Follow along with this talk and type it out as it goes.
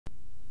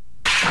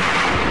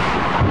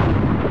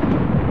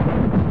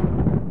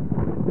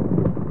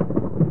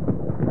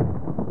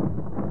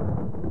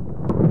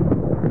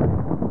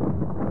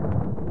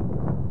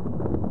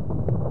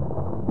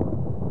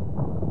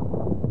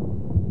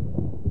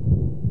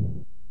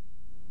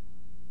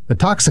The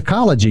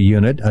Toxicology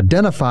Unit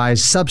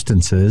identifies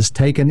substances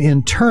taken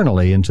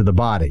internally into the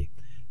body.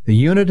 The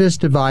unit is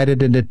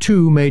divided into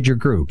two major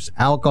groups,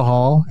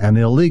 alcohol and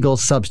illegal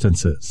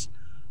substances.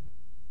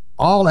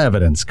 All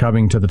evidence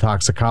coming to the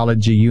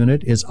Toxicology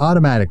Unit is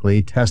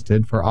automatically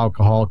tested for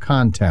alcohol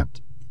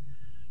content.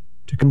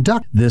 To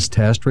conduct this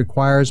test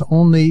requires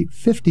only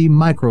 50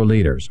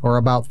 microliters, or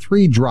about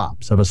 3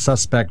 drops of a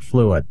suspect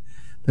fluid,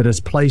 that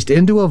is placed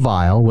into a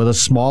vial with a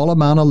small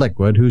amount of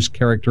liquid whose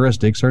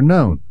characteristics are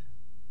known.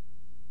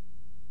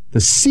 The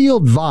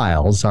sealed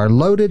vials are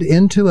loaded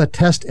into a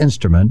test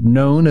instrument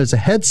known as a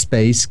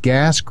Headspace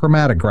gas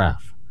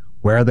chromatograph,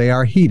 where they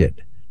are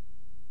heated.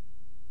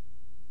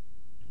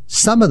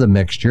 Some of the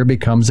mixture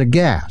becomes a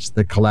gas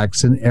that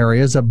collects in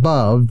areas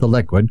above the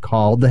liquid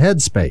called the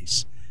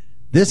headspace.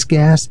 This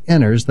gas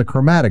enters the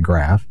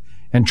chromatograph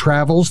and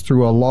travels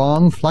through a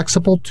long,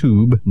 flexible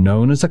tube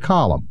known as a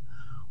column.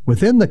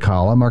 Within the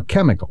column are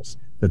chemicals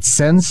that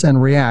sense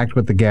and react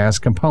with the gas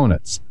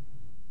components.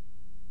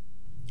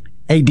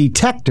 A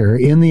detector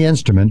in the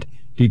instrument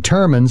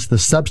determines the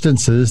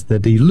substances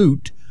that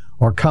elute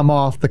or come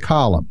off the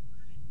column.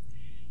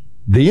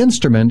 The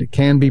instrument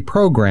can be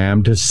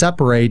programmed to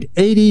separate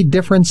 80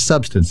 different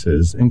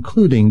substances,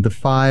 including the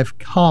 5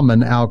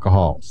 common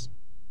alcohols.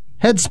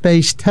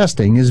 Headspace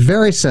testing is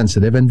very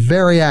sensitive and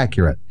very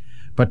accurate,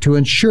 but to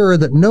ensure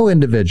that no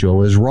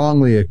individual is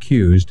wrongly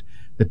accused,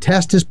 the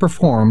test is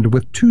performed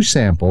with 2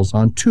 samples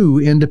on 2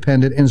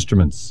 independent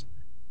instruments.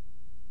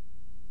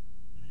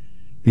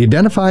 The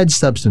identified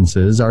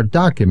substances are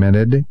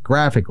documented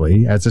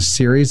graphically as a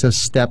series of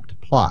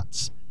stepped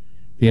plots.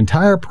 The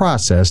entire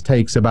process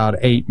takes about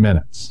 8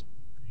 minutes.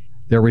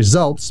 Their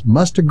results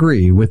must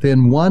agree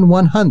within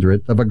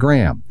 1/100th of a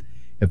gram.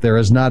 If there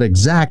is not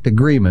exact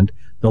agreement,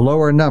 the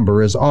lower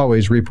number is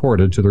always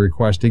reported to the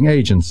requesting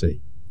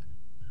agency.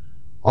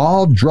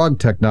 All drug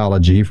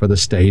technology for the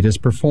state is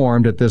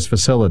performed at this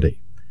facility.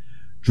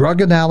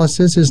 Drug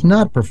analysis is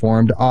not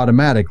performed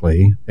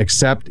automatically,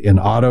 except in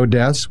auto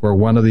deaths where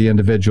one of the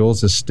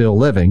individuals is still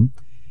living,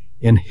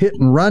 in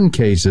hit-and-run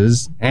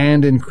cases,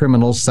 and in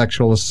criminal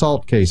sexual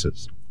assault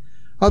cases.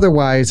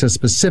 Otherwise, a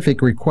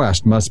specific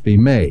request must be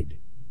made.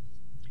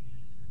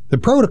 The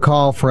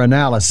protocol for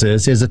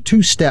analysis is a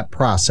 2-step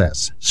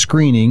process: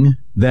 screening,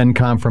 then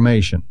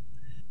confirmation.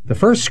 The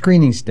first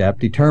screening step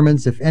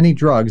determines if any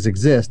drugs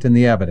exist in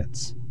the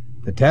evidence.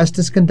 The test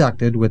is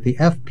conducted with the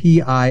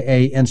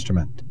FPIA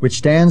instrument, which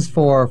stands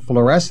for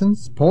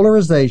Fluorescence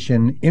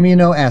Polarization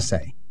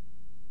Immunoassay.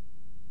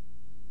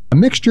 A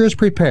mixture is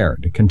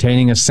prepared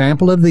containing a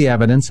sample of the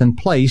evidence and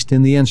placed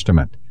in the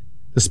instrument.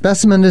 The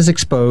specimen is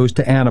exposed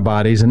to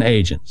antibodies and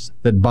agents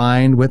that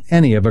bind with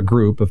any of a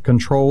group of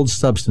controlled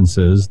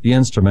substances the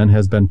instrument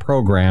has been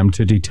programmed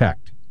to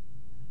detect.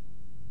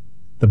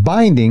 The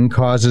binding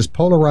causes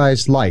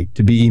polarized light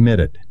to be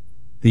emitted.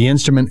 The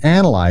instrument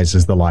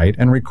analyzes the light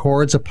and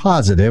records a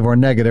positive or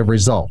negative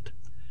result.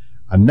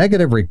 A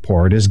negative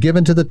report is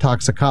given to the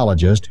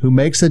toxicologist, who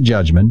makes a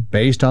judgment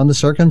based on the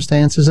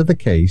circumstances of the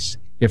case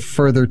if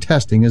further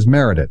testing is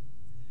merited.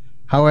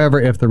 However,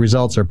 if the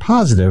results are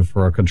positive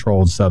for a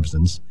controlled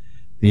substance,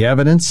 the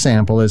evidence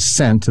sample is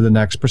sent to the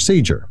next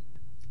procedure.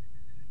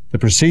 The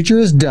procedure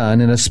is done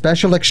in a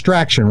special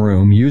extraction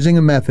room using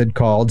a method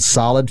called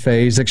solid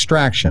phase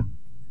extraction.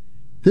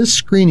 This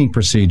screening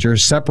procedure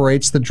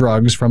separates the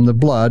drugs from the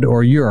blood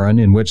or urine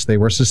in which they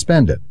were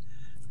suspended.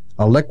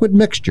 A liquid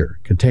mixture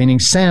containing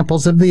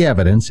samples of the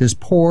evidence is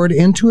poured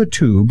into a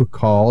tube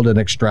called an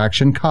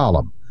extraction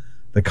column.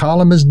 The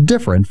column is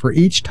different for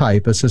each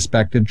type of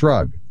suspected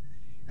drug.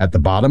 At the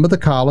bottom of the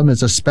column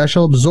is a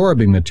special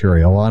absorbing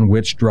material on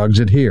which drugs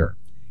adhere.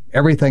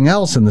 Everything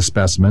else in the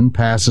specimen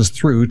passes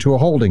through to a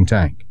holding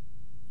tank.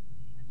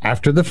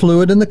 After the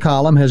fluid in the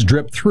column has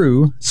dripped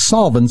through,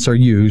 solvents are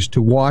used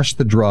to wash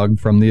the drug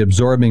from the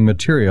absorbing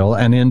material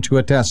and into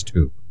a test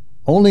tube.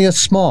 Only a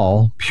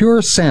small,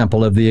 pure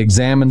sample of the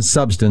examined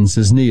substance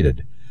is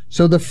needed,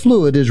 so the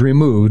fluid is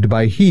removed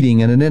by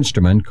heating in an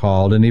instrument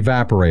called an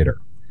evaporator.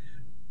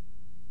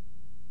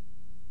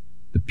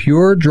 The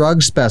pure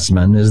drug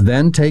specimen is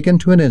then taken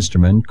to an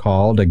instrument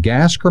called a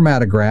gas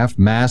chromatograph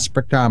mass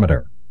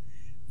spectrometer.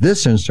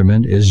 This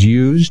instrument is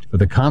used for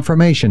the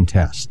confirmation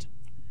test.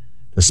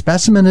 The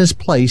specimen is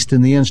placed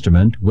in the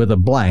instrument with a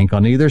blank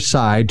on either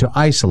side to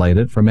isolate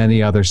it from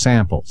any other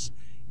samples.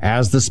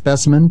 As the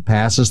specimen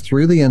passes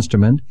through the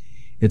instrument,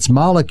 its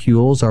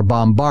molecules are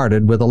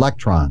bombarded with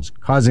electrons,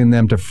 causing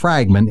them to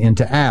fragment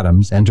into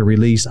atoms and to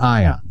release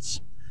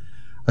ions.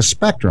 A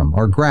spectrum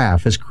or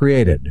graph is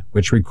created,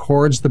 which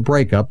records the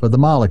breakup of the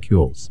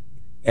molecules.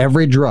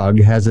 Every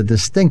drug has a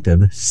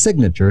distinctive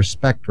signature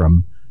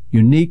spectrum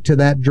unique to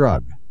that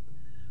drug.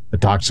 The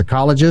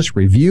toxicologist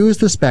reviews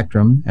the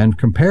spectrum and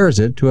compares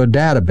it to a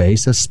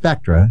database of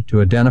spectra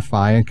to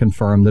identify and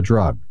confirm the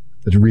drug.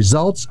 The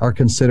results are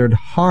considered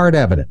hard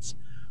evidence,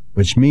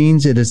 which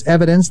means it is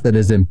evidence that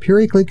is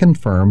empirically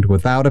confirmed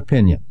without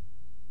opinion.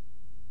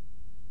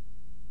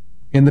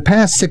 In the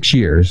past 6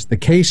 years, the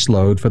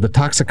caseload for the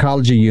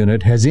Toxicology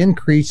Unit has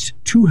increased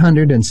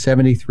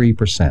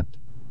 273%.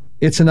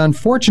 It's an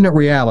unfortunate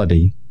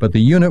reality, but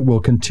the unit will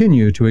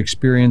continue to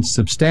experience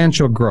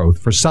substantial growth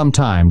for some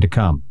time to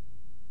come.